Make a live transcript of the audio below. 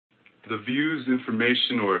The views,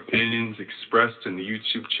 information, or opinions expressed in the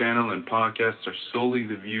YouTube channel and podcast are solely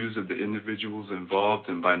the views of the individuals involved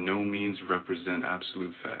and by no means represent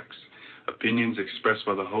absolute facts. Opinions expressed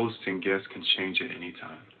by the host and guests can change at any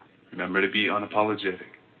time. Remember to be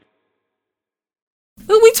unapologetic.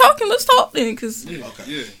 Who we talking? Let's talk then, cause Yeah, okay.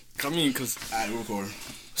 Yeah, I mean, cause Alright, we're recording.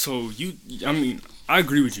 so I mean, I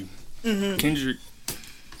agree with you. Mm-hmm. Kendrick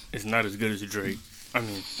is not as good as Drake. I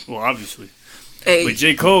mean, well, obviously, hey, but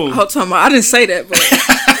J. Cole. hold on, I didn't say that, but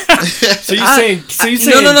So you saying? So you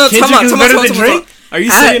saying no, Kendrick is better than Drake? Are you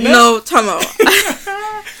saying that? No, time out.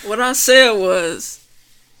 What I said was,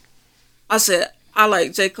 I said I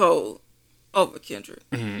like J. Cole over Kendrick.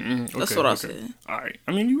 Mm-hmm. That's what I said. All right.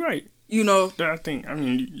 I mean, you're right. You know, I think. I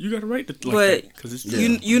mean, you got a right to like but that because it's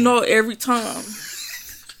you know every time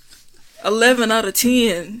 11 out of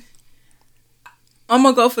 10 I'm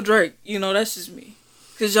gonna go for Drake. You know, that's just me,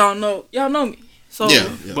 cause y'all know me. So Yeah.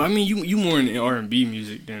 But I mean, you more in R&B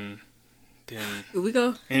music than here we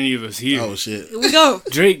go. any of us here. Oh shit. Here we go.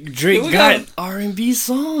 Drake we got go. R&B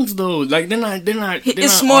songs though. Like they're not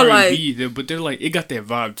It's not more R&B, but they're like it got that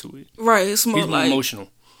vibe to it. Right. It's more He's more like emotional.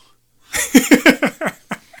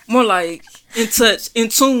 more like in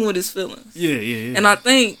tune with his feelings. Yeah. And I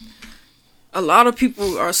think a lot of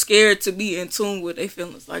people are scared to be in tune with their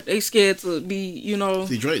feelings. Like they scared to be, you know.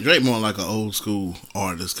 See, Drake more like an old school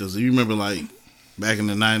artist because you remember like back in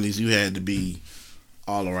the 90s, you had to be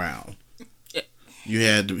all around. Yeah. You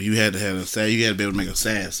had to have a sad. You had to be able to make a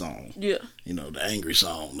sad song. Yeah. You know, the angry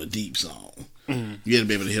song, the deep song. Mm-hmm. You had to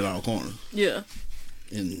be able to hit all corners, Yeah.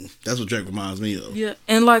 and that's what Drake reminds me of. Yeah.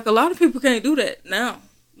 And like a lot of people can't do that now.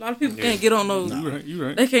 A lot of people can't get on those. You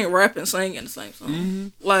right. They can't rap and sing in the same song. Mm-hmm.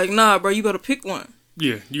 Like, nah, bro, you better pick one.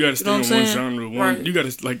 Yeah, you gotta stay know on what one I'm saying? genre. Right. You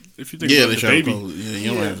gotta like if you think Yeah, about they the try baby. to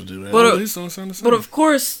you don't have to do that. But, All his songs sound the same. But of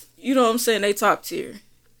course, you know what I'm saying, they top tier.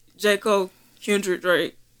 J. Cole, Kendrick,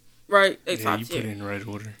 Drake, right? They yeah, top you tier. put it in the right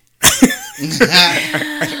order.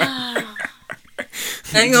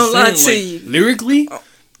 I ain't gonna lie to Like, you. lyrically,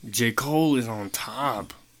 J. Cole is on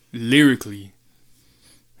top. Lyrically,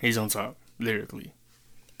 he's on top. Lyrically,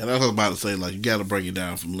 And I was about to say, like, you got to break it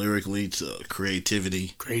down from lyrically to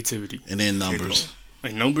creativity, and then numbers.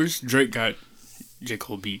 Like numbers, Drake got J.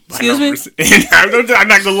 Cole beat. By Excuse me? numbers. I'm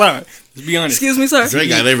not gonna lie. Let's be honest. Excuse me, sir. Drake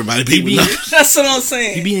got everybody beat with numbers. That's what I'm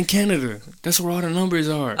saying. He be in Canada. That's where all the numbers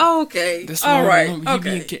are. Oh, okay. That's where All all the right.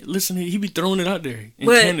 numbers- Okay. Listen, he be throwing it out there in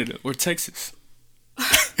But- Canada or Texas.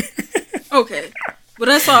 Okay. But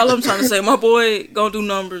that's all I'm trying to say. My boy gonna do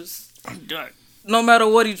numbers I'm done. no matter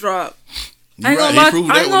what he drop. I ain't Right, gonna he proved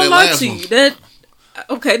lie. I that ain't with gonna that lie last to one. you. That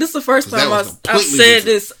okay? This is the first 'Cause that time was I've completely said different.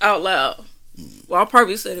 this out loud. Well, I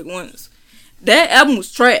probably said it once. That album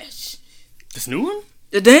was trash. This new one?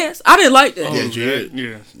 The dance, I didn't like that. Oh, Yeah, Jared.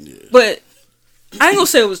 yeah. But I ain't gonna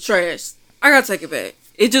say it was trash. I gotta take it back.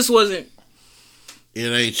 It just wasn't. It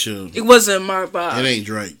ain't your, It wasn't my vibe. it ain't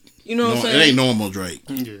Drake. You know what I'm It saying? ain't normal Drake.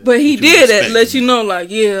 Yeah. But he What you did that, expect, let you man. know, like,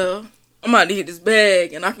 yeah, I'm about to hit this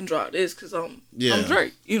bag and I can drop this because I'm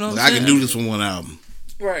Drake. You know what Like, I'm I saying? can do this from one album,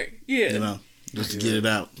 Right. Yeah. you know, just to get it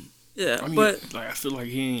out. Yeah. I mean, but like I feel like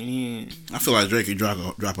he ain't. I feel like Drake could drop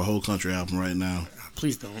a whole country album right now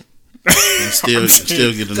Please don't. and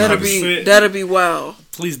still get the numbers. that'll be wild.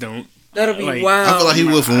 Please don't. That'll be Like, wild. I feel like he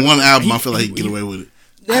would from one album. I feel like he could get away with it.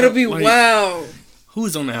 That'll be like- wild.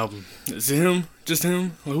 Who's on the album? Is it him? Just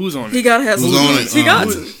him? Or who's on He it? gotta have some. Who's on it? He got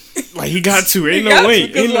Who- to. Like he got to. Ain't He no got way.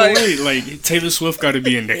 to, 'cause, Ain't no like- way. Like Taylor Swift got to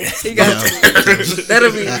be in there. He got to.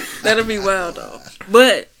 That'll be wild though.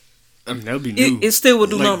 But I mean, that'd be new. it still will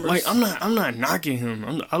do like, numbers. Like I'm not knocking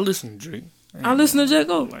him. I listen to Drake. I listen to J.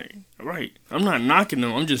 Cole. Like right. I'm not knocking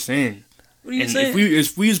them. I'm just saying. What are you And saying?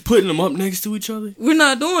 if we was putting them up next to each other, We're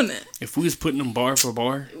not doing that. if we was putting them bar for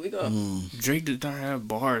bar, Here we go. Drake did not have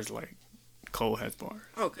bars like Cole has bars.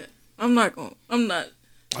 Okay. I'm not. I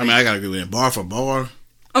mean, I gotta agree with that. Bar for bar.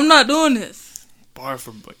 I'm not doing this. Bar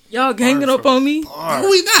for Y'all ganging Bar up on me. bar. No,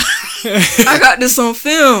 we not. I got this on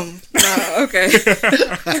film. Nah, okay.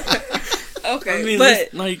 Okay, I mean,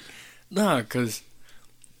 but cause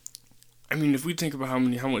I mean, if we think about how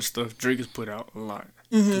much stuff Drake has put out, a lot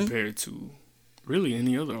compared to really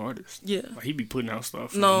any other artist. yeah. Like he be putting out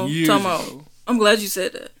stuff. No, years time out. ago. I'm glad you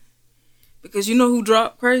said that. Because you know who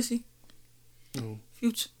dropped crazy? Who?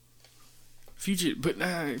 Future. Future, but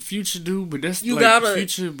Future do, but that's You like gotta-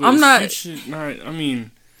 Future. But I'm not- Future. Not, I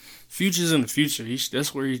mean, Future's in the future.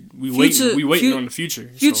 That's where we Future- waiting Fu- on the future.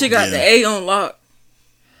 Future so, got the A on lock.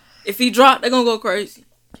 If he dropped, they're gonna go crazy.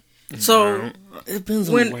 So it depends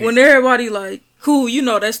on when everybody like, cool, you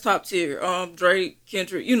know that's top tier. Drake,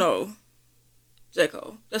 Kendrick, you know, J.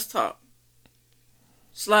 Cole, that's top.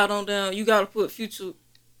 Slide on down. You gotta put Future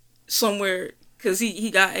somewhere because he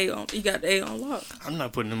got the A on lock. I'm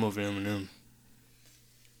not putting him over Eminem.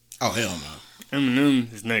 Oh hell no.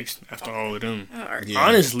 Eminem is next after all of them. All right. Yeah.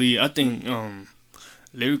 Honestly, I think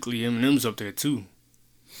lyrically Eminem's up there too.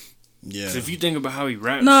 Yeah. 'Cause if you think about how he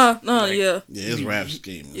raps, No, like, yeah. Yeah, his rap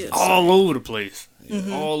scheme is Yeah. all over the place,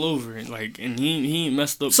 Mhm. all over it. Like, and he ain't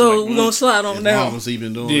messed up. So like, we're gonna once. slide on As down. long as he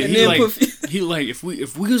been doing Yeah, it. And he then like put- he like if we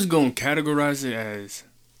was gonna categorize it as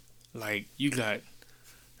like you got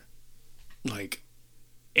like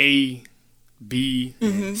A, B,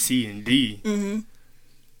 and C and D, Mhm.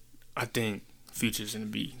 I think Future's in the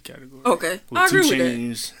B category. Okay, With I agree 2 with that.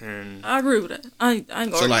 Chainz and I agree with that. I ain't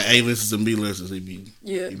gonna. So like A-listers and B-listers, he be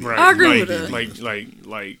yeah, right, I agree like, with that.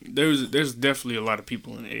 like there's definitely a lot of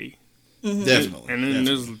people in A. Mhm. definitely. And then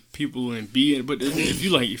there's people in B, but if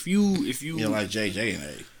you yeah, like JJ and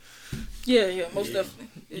A. Yeah, most definitely.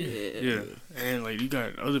 Yeah. yeah, and like you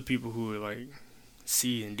got other people who are like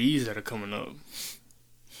C and D's that are coming up.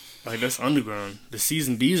 Like that's underground. The C's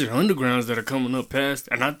and D's are undergrounds that are coming up past,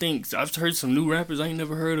 and I think I've heard some new rappers I ain't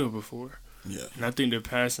never heard of before. Yeah. And I think they're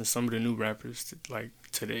passing some of the new rappers like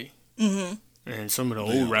today, Mhm. and some of the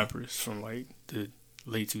old rappers from like the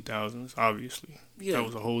late 2000s. Obviously, Yeah. that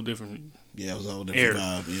was a whole different Yeah, it was a whole different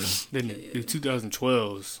Era. vibe, yeah. than the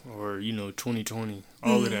 2012s or 2020.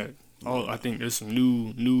 All of that. I think there's some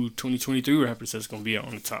new 2023 rappers that's gonna be out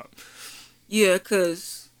on the top. Yeah,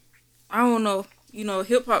 cause I don't know.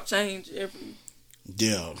 Hip hop change Yeah.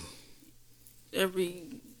 whenever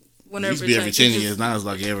It used to be every it 10 changes. years. Now it's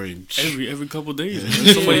like every Every couple days, Yeah.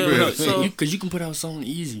 man. Somebody Yeah, put out, so- because you can put out something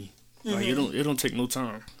easy. Like it don't take no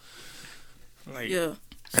time. Like Yeah.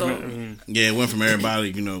 I So mean, Yeah, it went from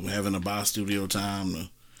everybody, having to buy studio time to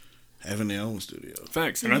having their own studio.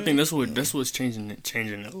 facts, and I think that's what's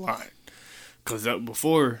changing a lot. Cause that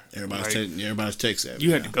before Everybody's tech savvy.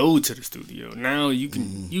 you had to now. go to the studio. Now you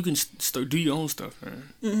can start do your own stuff,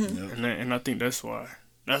 man. Yeah. And I think that's why.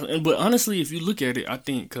 But honestly, if you look at it, I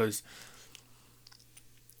think because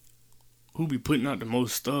who be putting out the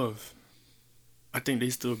most stuff, I think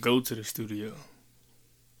they still go to the studio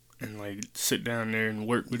and like sit down there and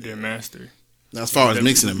work with their master. Now, as far as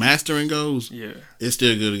mixing and mastering goes, Yeah, it's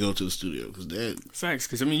still good to go to the studio because facts.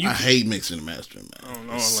 Because I mean, I hate mixing and mastering, man. I don't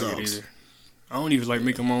know, It I don't like it sucks. either. I don't even like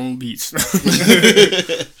making my own beats.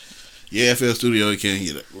 Yeah, FL Studio, it can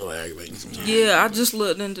get a little aggravating sometimes. yeah, I just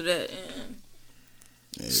looked into that and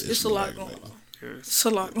Yeah, it's a little lot going aggravating. on. Yeah. It's a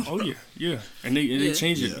lot going on. Oh yeah, and they Yeah.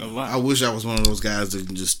 change it Yeah. a lot. I wish I was one of those guys that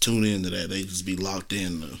can just tune into that. They just be locked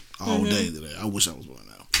in all day to that. I wish I was one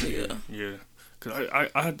now. Yeah. Yeah,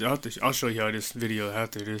 cause I'll show y'all this video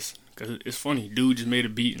after this, cause it's funny. Dude just made a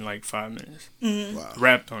beat in like 5 minutes, Wow.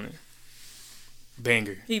 rapped on it,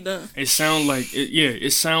 banger. He done. It sound like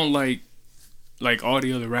it sound like all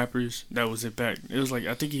the other rappers that was it back. It was like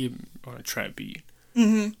I think he on a trap beat,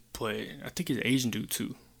 but I think he's an Asian dude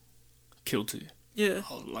too. Killed it. Yeah.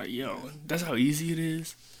 I was like, yo, that's how easy it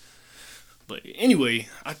is. But anyway,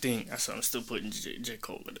 I think I'm still putting J.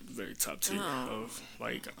 Cole at the very top tier of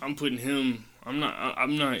like I'm putting him. I'm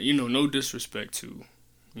not no disrespect to,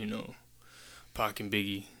 Pac and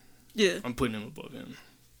Biggie. Yeah. I'm putting him above him.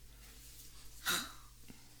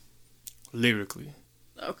 Lyrically.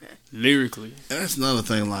 Okay. And that's another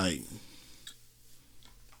thing, like,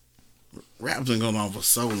 rap's been going on for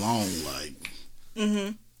so long, like,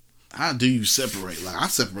 how do you separate? Like, I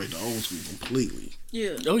separate the old school completely.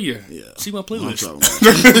 Yeah. Oh yeah. Yeah. See my What I'm playlist. talking about.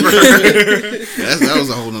 that was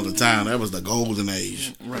a whole nother time. That was the golden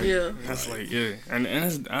age. Right. Yeah. That's like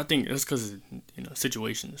and I think that's because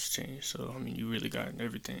situations change. So I mean, you really got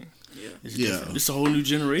everything. Yeah. It's Yeah. different. It's a whole new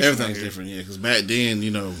generation. Everything's out here. different, yeah. Because back then,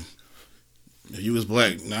 if you was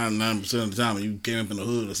black, 99% of the time, you came up in the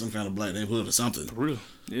hood or some kind of black neighborhood or something. For real.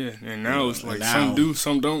 Yeah. And now it's like now- some do,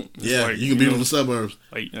 some don't. It's Yeah, like, you can be from the suburbs.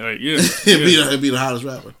 Like It'd yeah. be the hottest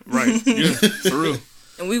rapper. Right. Yeah. For real.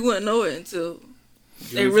 And we wouldn't know it until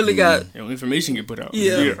they really got Information get put out.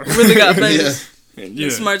 really got famous. Yeah.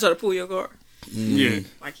 Somebody try to pull your car. Yeah.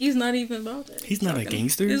 Like he's not even about that. He's not a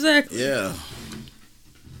gangster. Exactly. Yeah.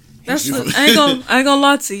 That's I ain't gonna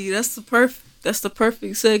lie to you. That's the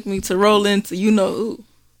perfect segment to roll into. You know who?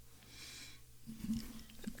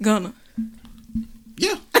 Gunna.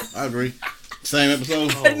 Yeah, I agree. Same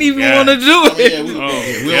episode. I didn't even God. want to do it.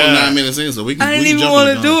 We're on 9 minutes in, so we can. I didn't we can even jump want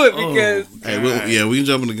in to the do gun. it because Hey, we can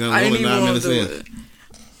jump in the gun. I We're didn't only even 9 want to minutes do in.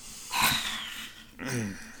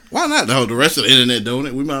 it. Why not? The rest of the internet doing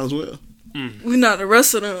it. We might as well. We not the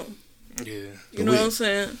rest of them. Yeah. You know what I'm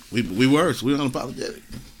saying? We worse. We unapologetic.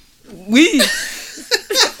 We.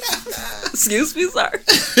 Excuse me, sir.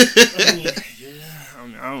 I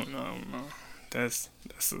mean, I don't know. That's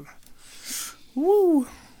a woo.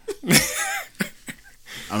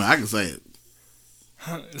 I mean, I can say it.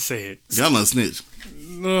 Say it. Gunna snitch.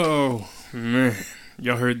 No, man.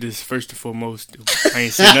 Y'all heard this first and foremost. I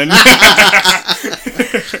ain't say nothing.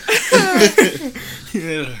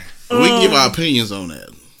 Yeah. We can give our opinions on that.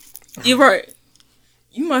 You're right.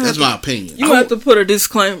 You might That's have my opinion. You might have to put a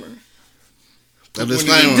disclaimer. A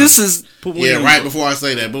disclaimer. This is right before I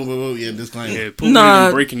say that. Boom, boom, boom. Yeah, disclaimer. Yeah, put one of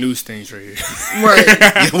them breaking news things right here. Right.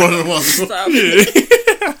 Yeah, one of the ones. Stop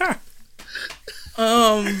it.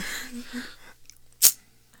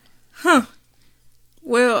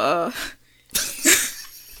 Well,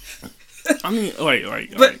 I mean, like,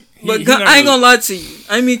 but he I ain't gonna lie to you.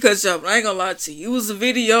 I ain't mean cut you off, but I ain't gonna lie to you. It was a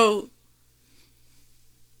video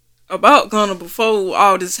about Gunna before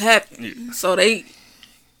all this happened. Yeah. So the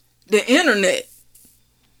internet,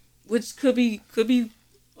 which could be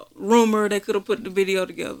rumor, they could have put the video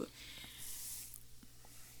together.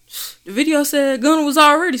 The video said Gunna was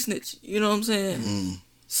already snitching. You know what I'm saying? Mm.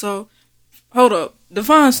 So, hold up.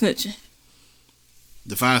 Define snitching.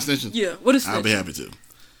 Define snitching? Yeah. What is snitching? I'll be happy to.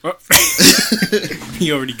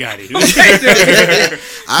 He already got it.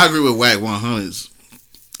 I agree with Wack 100's.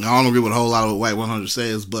 I don't agree with a whole lot of what Wack 100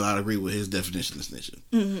 says, but I agree with his definition of snitching.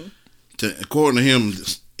 Mm-hmm. According to him,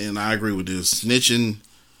 and I agree with this, snitching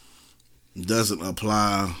doesn't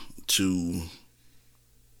apply to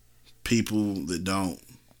people that don't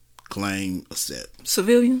claim a set.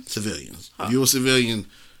 Civilians? If you're a civilian,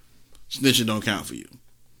 snitching don't count for you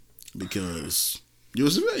because you're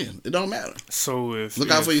a civilian. It don't matter. So look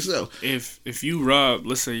out for yourself. If you rob,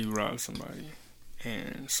 let's say you rob somebody,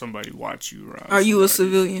 and somebody watch you rob. Are you a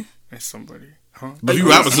civilian? And somebody, huh? But if you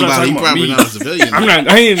robbing somebody, you probably not a civilian.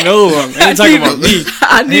 I ain't know. I ain't talking about me.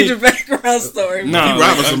 I need your background story. No, if you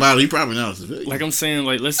robbing somebody, you probably not a civilian. Like I'm saying,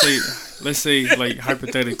 like let's say, like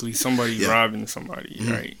hypothetically, somebody robbing somebody,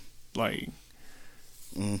 right? Like,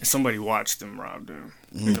 somebody watched them rob them.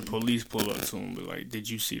 And the police pull up to them and be like, did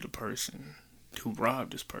you see the person who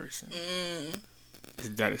robbed this person? Are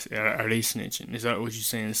they snitching? Is that what you're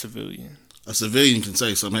saying, a civilian? A civilian can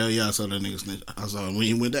say something. Hell yeah, I saw that nigga snitch. I saw him when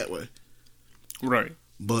he went that way. Right.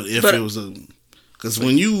 But if it was because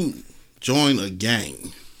when you join a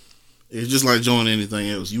gang, it's just like joining anything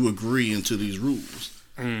else. You agree into these rules.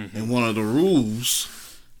 Mm-hmm. And one of the rules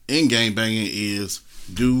in gang banging is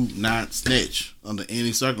do not snitch under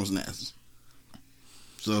any circumstances.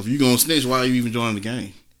 So if you're going to snitch, why are you even joining the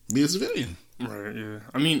gang? Be a civilian. Right, yeah.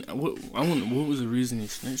 I mean, what was the reason he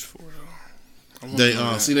snitched for, though? They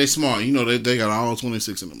they smart. You know, they got all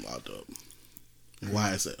 26 of them locked up.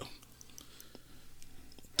 YSL.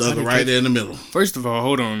 Thugger right there in the middle. First of all,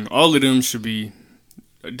 hold on. All of them should be...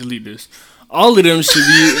 delete this. All of them should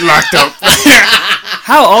be locked up.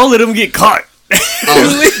 How all of them get caught?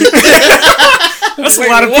 That's a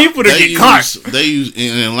lot of people to get caught. They use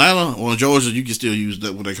in Atlanta or in Georgia. You can still use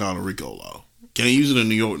that what they call the RICO law. Can't use it in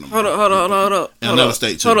New York no more. Hold up. In another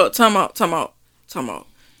state too. Hold up. Time out.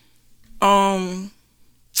 I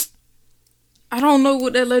don't know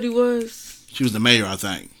what that lady was. She was the mayor, I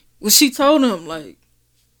think. Well, she told him like,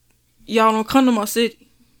 y'all don't come to my city.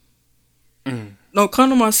 Don't come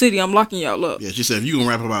to my city. I'm locking y'all up. Yeah, she said if you gonna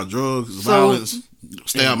rap about drugs, violence,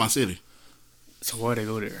 stay out my city. So why they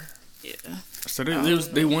go there? Yeah. So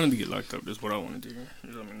they wanted to get locked up. That's what I wanted to hear. I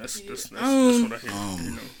mean, that's what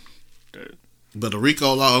I hear. But the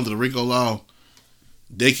RICO law, under the RICO law,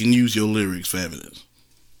 they can use your lyrics for evidence.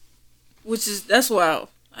 That's wild.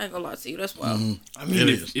 I ain't gonna lie to you. That's wild. Mm-hmm. I mean,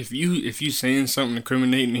 if you saying something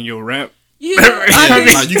incriminating in your rap, yeah,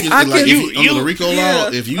 under the RICO law,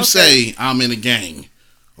 if you say I'm in a gang,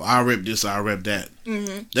 or I rep this, or I rep that,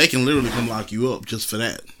 they can literally come lock you up just for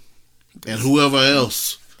that, and whoever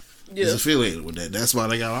else is affiliated with that. That's why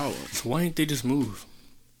they got all of them. So why ain't they just move?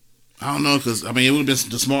 I don't know, because I mean it would have been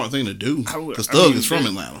the smart thing to do. Because Thug is from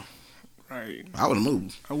Atlanta. Right. I would have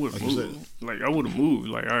moved. I would have moved. Like, I would have moved.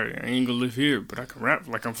 Like, all right, I ain't gonna live here, but I can rap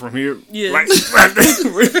like I'm from here. Yeah. Like,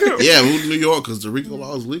 yeah, move to New York because the RICO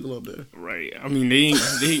law is legal up there. Right. I mean, they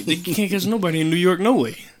can't catch nobody in New York, no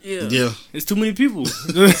way. Yeah. It's too many people.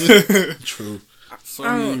 True. So,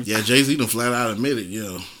 I mean, yeah, Jay-Z done flat out admitted,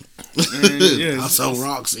 I sold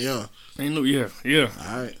rocks, Ain't no, yeah.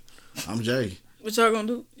 All right. I'm Jay. What y'all gonna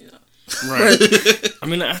do? Yeah. Right. I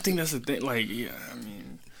mean, I think that's the thing. Like, yeah, I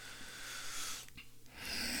mean.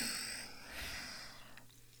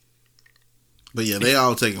 But yeah, they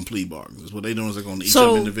all taking plea bargains. What they doing is they're going to each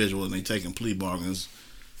up individual and they taking plea bargains.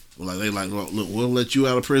 Like they like, look, we'll let you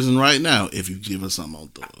out of prison right now if you give us something on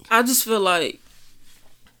Thug. I just feel like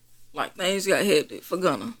things got hectic for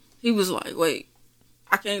Gunna. He was like, wait,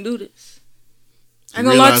 I can't do this. I ain't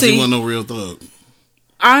gonna lie to you. He wasn't no real thug.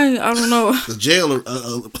 I don't know. The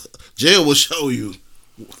jail will show you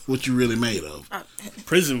what you really made of.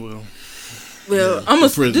 Prison will. Well,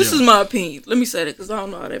 Yeah, this is my opinion. Let me say that because I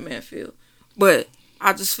don't know how that man feel. But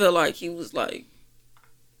I just felt like he was like,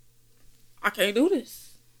 I can't do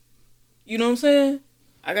this. You know what I'm saying?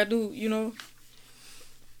 I got to do, you know.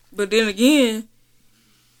 But then again,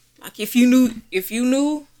 like if you knew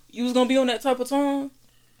you was going to be on that type of time,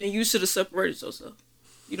 then you should have separated yourself.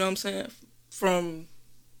 You know what I'm saying? From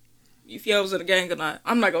if y'all was in a gang or not.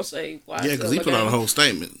 I'm not going to say why. Yeah, because he put out a whole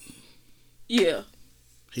statement. Yeah.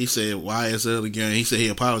 He said YSL the gang. He said he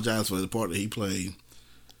apologized for the part that he played.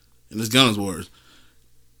 In his Gunna's words.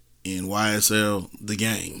 In YSL the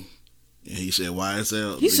gang. And he said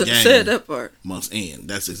YSL he the should gang have said that part. must end.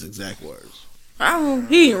 That's his exact words.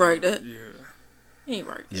 He ain't write that. Yeah. He ain't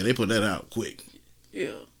write that. Yeah, they put that out quick.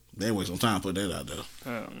 Yeah. They waste some time to put that out there.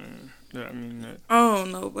 Oh, man. Yeah, I mean that. I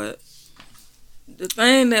don't know, but the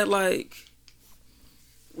thing that like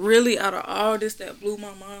really out of all this that blew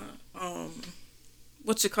my mind,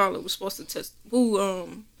 what you call it, was supposed to test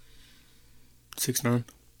 6ix9ine.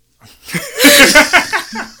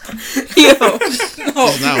 Yo,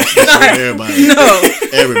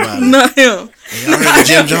 Everybody. Not him. Y'all heard of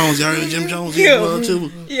Jim Jones? Y'all heard of Jim Jones?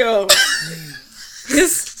 Yo,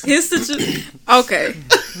 his situation. Okay.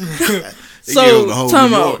 So,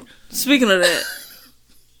 time out. Speaking of that,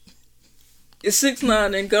 is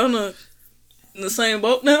 6ix9ine and Gunna in the same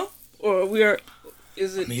boat now, or we are?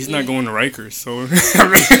 Is it? I mean, he's not going to Rikers, so.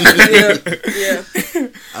 yeah.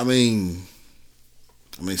 I mean,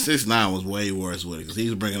 6ix9ine was way worse with it because he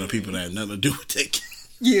was bringing up people that had nothing to do with that.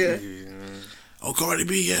 Yeah. Oh, Cardi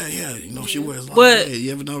B, yeah. You know she wears long hair.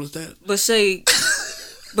 You ever notice that? But say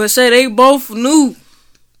they both knew.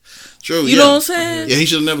 True. You know what I'm saying? Yeah, he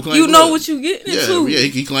should have never claimed. You blood. know what you getting into. Yeah,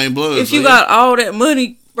 he claimed blood. If you got all that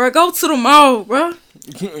money, bro, go to the mall, bro.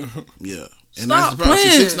 Yeah. And stop that's the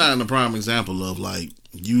playing. 6ix9ine the prime example of like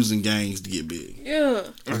using gangs to get big. Yeah.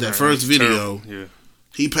 That first video, yeah,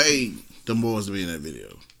 he paid the boys to be in that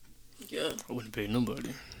video. Yeah. I wouldn't pay nobody.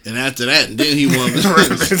 And after that, then he wanted to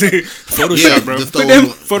Photoshop, bro.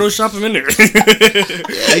 Photoshop him in there. Put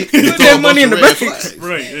that money in the bank.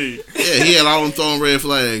 Right. Hey. Yeah, he had all them throwing red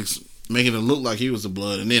flags, making it look like he was the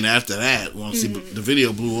blood. And then after that, once the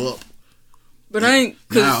video blew up. But I ain't.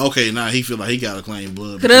 Now he feel like he got to claim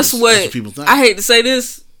blood. Cause that's what people think. I hate to say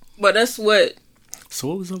this, but that's what. So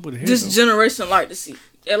what was up with the hair? This generation like to see.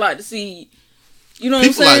 They like to see. You know what I'm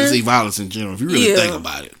people saying? like to see violence in general. If you really think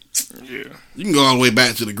about it. Yeah. You can go all the way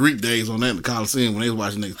back to the Greek days on that in the Coliseum when they was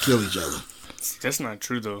watching niggas kill each other. That's not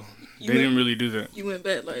true though. They didn't really do that. You went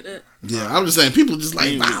back like that. Yeah, I'm just saying people just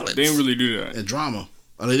like violence. They didn't really do that. And drama.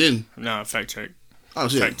 Oh, they didn't? Nah, fact check. Oh,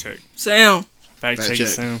 shit. Fact check. Sam. Fact check.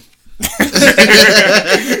 Sam.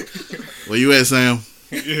 Where you at, Sam?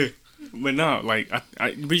 Yeah. But no, like,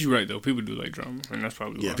 but you're right though. People do like drama, and that's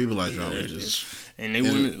probably why. People like drama. And they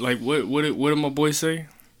want like what did my boy say?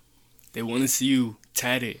 They want to see you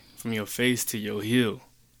tatted from your face to your heel.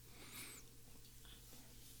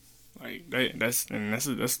 Like that's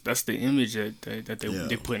the image that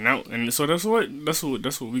they putting out, and so that's what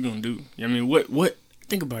we gonna do. I mean, what?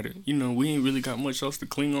 Think about it. You know, we ain't really got much else to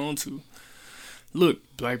cling on to. Look,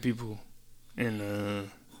 black people,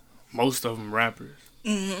 and most of them rappers,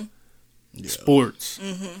 sports,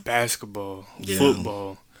 basketball,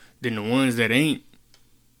 football. Then the ones that ain't,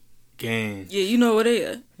 gang. Yeah, you know where they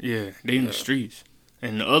at. Yeah, they in the streets.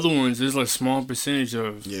 And the other ones, there's like a small percentage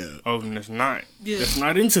of them that's not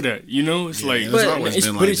into that. You know, it's like,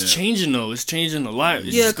 it's changing though. It's changing a lot.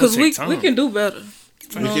 It's because we can do better.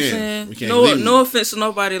 You know what I'm saying? No offense to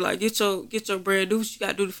nobody. Like get your bread. Do what you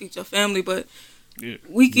gotta do to feed your family. But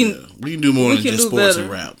we can do more than just sports and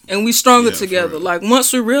rap. And we stronger together. Like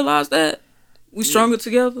once we realize that, we stronger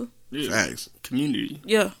together. Yeah. Facts. Community.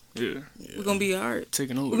 Yeah. Yeah. We're gonna be alright.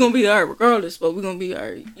 Taking over. We're gonna be alright regardless, but we're gonna be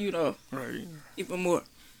alright. You know. Right. Even more.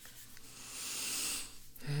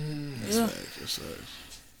 Yeah. That's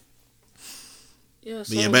yeah.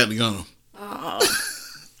 So, back to Gunna.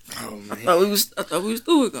 Oh man. I thought we was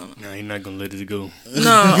through with Gunna. Nah, he not gonna let it go.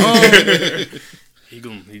 No. He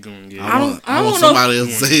gonna. Yeah. I want somebody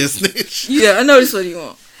else to say a snitch. Yeah, I know that's what you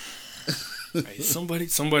want. Hey, somebody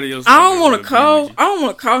else. I don't want to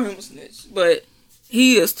call him a snitch, but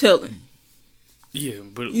he is telling. Yeah,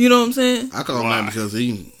 but you know what I'm saying. I call him that because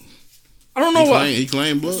I don't know why he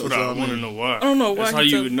claimed blood. That's what I want to know why. I don't know why. That's how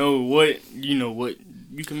you would know what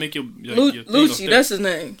you can make your Lucci. That's his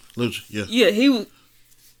name. Lucci. Yeah. Yeah, he was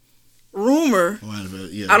rumor.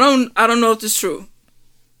 Yeah. I don't know if it's true.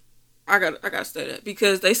 I got to say that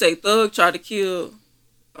because they say Thug tried to kill.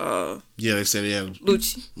 Yeah, they said he had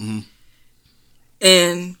Lucci.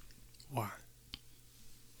 And why?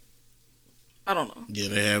 I don't know. Yeah,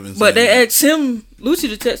 they haven't. But they asked him, Lucci,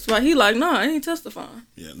 to testify. He like, nah, I ain't testifying.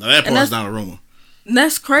 Yeah, now that part's not a rumor. And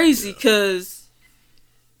that's crazy because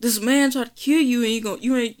this man tried to kill you and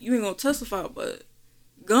you ain't gonna testify. But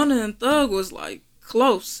Gunna and Thug was like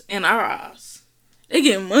close in our eyes. They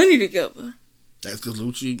getting money together. That's because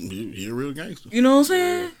Lucci, he a real gangster. You know what I'm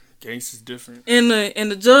saying? Gangsta's different. And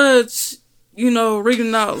the judge,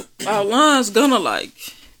 reading out our lines, Gunna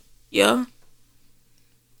like, yeah.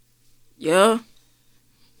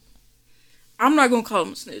 I'm not gonna call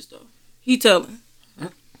him a snitch though. He telling.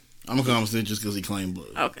 I'm gonna call him a snitch just because he claimed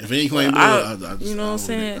blood. Okay. If he ain't claimed blood, I you know what I'm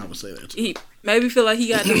saying? I would say that too. He maybe feel like he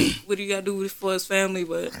got to do what he got to do for his family,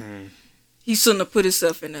 but he shouldn't have put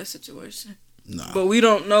himself in that situation. Nah. But we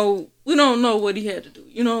don't know what he had to do.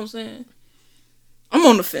 You know what I'm saying? I'm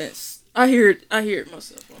on the fence. I hear it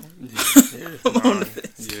myself. I'm on the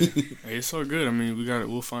fence. Yeah. Hey, it's all good. I mean,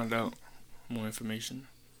 we'll find out more information.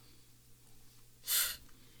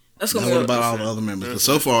 That's gonna now be what about all the other members? Because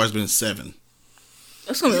so far it's been 7.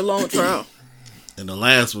 That's gonna be a long trial. And the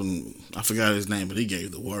last one, I forgot his name, but he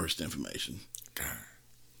gave the worst information. God.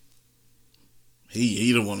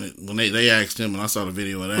 He the one that, when they asked him, and I saw the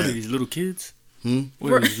video of that. What are these little kids?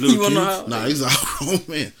 What are these little kids? Nah, he's all grown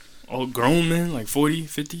man. All grown men, like 40,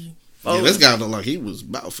 50? Oh. Yeah, this guy looked like he was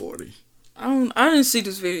about 40. I didn't see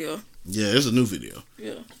this video. Yeah, it's a new video.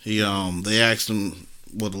 Yeah. They asked him,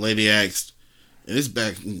 the lady asked, and it's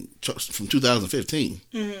back from 2015.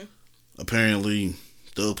 Mm-hmm. Apparently,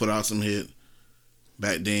 Thug put out some hit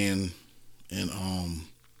back then, and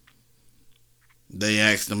they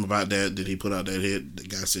asked him about that. Did he put out that hit? The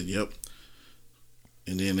guy said, yep.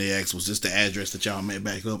 And then they asked, was this the address that y'all met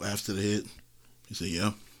back up after the hit? He said,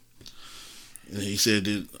 yeah. And he said,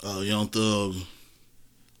 did Young Thug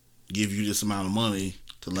give you this amount of money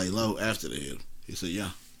to lay low after the hit? He said, yeah.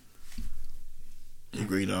 He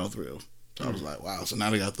agreed to all 3 of them. So I was like, wow. So now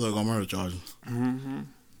they got Thug on murder charges. Mm-hmm.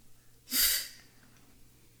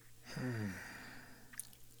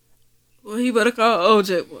 Well, he better call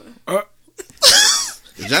OJ, boy.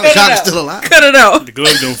 Johnny Cochran's still alive. Cut it out. The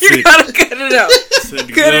glove don't fit. You gotta cut it out.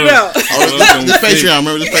 Cut it out. Oh, this Patreon.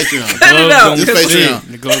 Remember this Patreon. Cut it out. This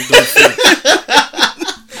Patreon. The glove don't fit.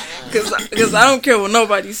 Because I don't care what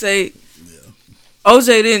nobody say. Yeah.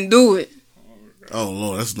 OJ didn't do it. Oh,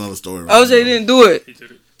 Lord. That's another story. OJ didn't do it. He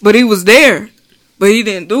did it. But he was there. But he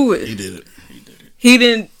didn't do it. He did it. He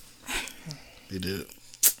didn't. He did it.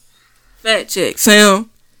 Fact check, Sam.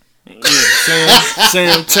 Yeah,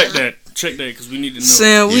 Sam, check that. Check that because we need to know.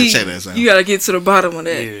 Sam, check that, Sam. You got to get to the bottom of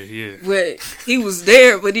that. Yeah. But he was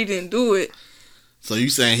there, but he didn't do it. So you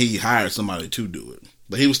saying he hired somebody to do it,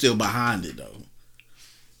 but he was still behind it though?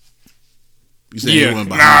 You saying he went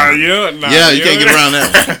behind it? Yeah, you can't get around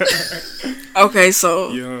that one. Okay,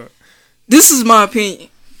 so this is my opinion.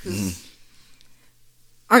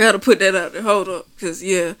 I got to put that out there. Hold up, because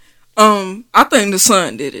I think the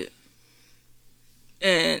son did it,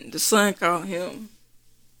 and the son called him,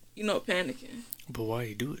 panicking. But why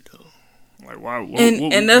he do it though? Like why?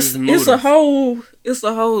 And that's it's a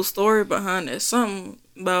whole story behind that. Something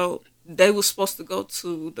about they was supposed to go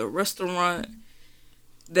to the restaurant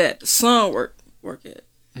that the son work at,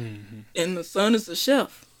 and the son is a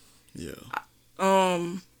chef. Yeah.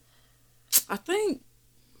 I think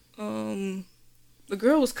the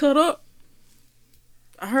girl was cut up.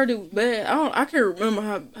 I heard it was bad. I can't remember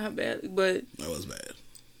how bad, but that was bad.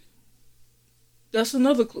 That's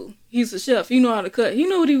another clue. He's a chef. He know how to cut. He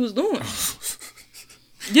knew what he was doing.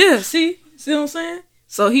 Yeah, see what I'm saying?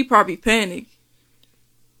 So he probably panicked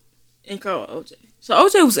and called OJ. So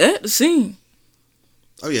OJ was at the scene.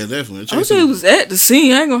 Oh yeah, definitely. OJ was at the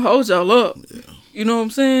scene. I ain't gonna hold y'all up. Yeah. You know what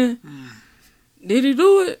I'm saying? Did he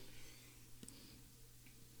do it?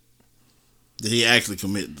 Did he actually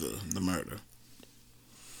commit the murder?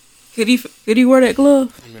 Could he wear that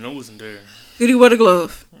glove? I mean, I wasn't there. Could he wear the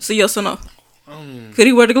glove? See yes or no? Could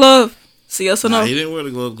he wear the glove? See yes or no? He didn't wear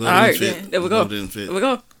the glove. All right, then. There we go. Didn't fit. There we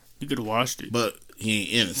go. You could have washed it. But he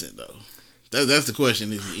ain't innocent, though. That's the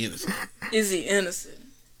question. Is he innocent? Is he innocent?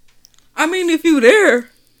 I mean, if you there.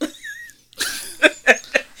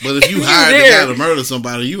 But if you hired the guy to murder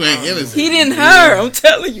somebody, you ain't innocent. He didn't hire. I'm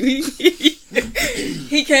telling you.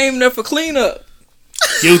 He came there for cleanup.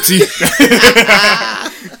 Guilty.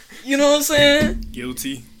 You know what I'm saying?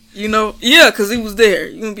 Guilty. Yeah, because he was there.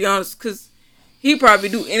 You gonna be honest, because he probably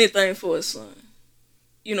do anything for his son.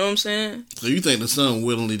 You know what I'm saying? So you think the son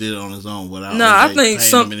willingly did it on his own without I think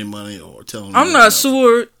paying him any money or telling him? I'm not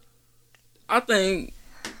sure. I think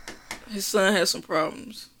his son has some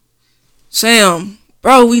problems. Sam,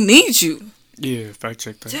 bro, we need you. Yeah, fact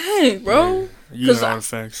check that. Dang, bro. Yeah, you got all the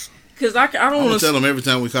facts. Because I don't I'm want to tell him every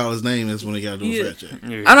time we call his name, that's when he got to do a fact check.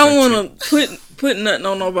 Yeah, I don't want to put nothing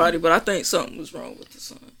on nobody, but I think something was wrong with the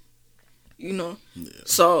son. You know? Yeah.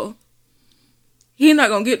 So, he not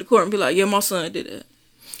going to get to court and be like, yeah, my son did that.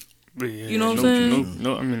 But yeah, You know what I'm saying?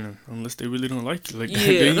 No, I mean, unless they really don't like you. Like,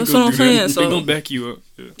 Yeah, that's what I'm saying. They So, going to back you up.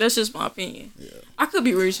 Yeah. that's just my opinion. Yeah. I could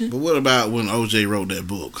be reaching. But what about when OJ wrote that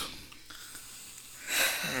book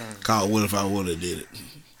called "What If I Woulda Did It"?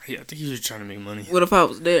 Yeah, I think he was just trying to make money. What if I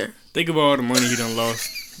was there? Think about all the money he done lost.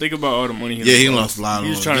 Think about all the money he Yeah, he done lost a lot of He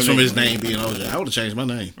was money trying just to from make his money. name being OJ. I would have changed my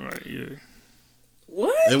name. Right, yeah.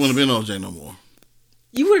 What? It wouldn't have been OJ no more.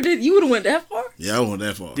 You would have went that far? Yeah, I went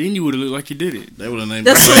that far. Then you would have looked like you did it. They would have named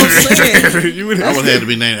That's me. what I'm saying. You would've- I would have had to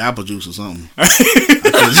be named Apple Juice or something.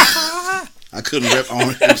 I couldn't rep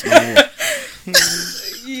Orange Juice no more.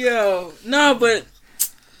 Yo. No, but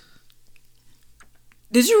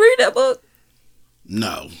did you read that book?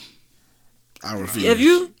 No. I refuse. Have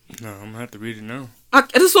you? No, I'm going to have to read it now.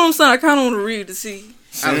 That's what I'm saying. I kind of want to read to see.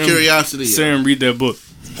 Out of curiosity. Sam, read that book.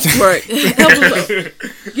 Right. Help us out.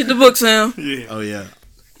 Get the book, Sam. Yeah. Oh, yeah.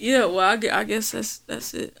 Yeah, well, I guess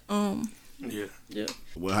that's it. Yeah. Yeah.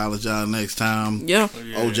 We'll holler at y'all next time. Yeah. Oh,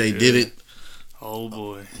 yeah, OJ yeah. did it. Oh,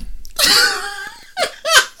 boy.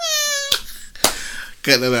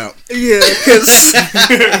 Cut that out. Yeah, cause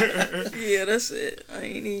yeah, that's it. I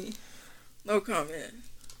ain't even no comment.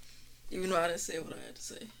 Even though I didn't say what I had to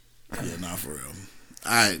say. Yeah, not for real.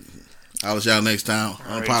 All right. Holler at y'all next time.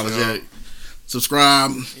 All right, Unapologetic. y'all.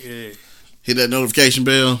 Subscribe. Yeah. Hit that notification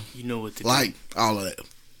bell. You know what to Like. All of that.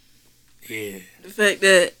 do. Yeah. The fact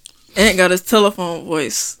that Ant got his telephone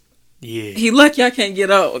voice. Yeah. He lucky I can't get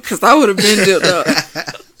out because I would have been dipped up.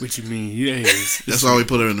 What you mean? Yeah. That's why we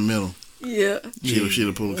put her in the middle. Yeah. She'd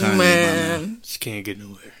have pulled a Kanye by now. Man. She can't get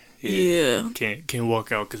nowhere. Yeah. Can't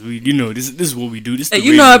walk out because we, this is what we do. This. Hey, the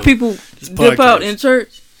you know how radio. people This dip out podcast. in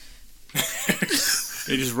church?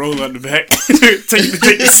 They just roll out the back. take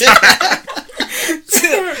the shot.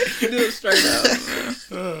 Do it straight out.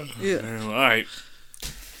 Man. Yeah. Man, well, all right.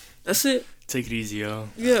 That's it. Take it easy, y'all.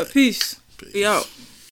 Yeah. Peace. Be out.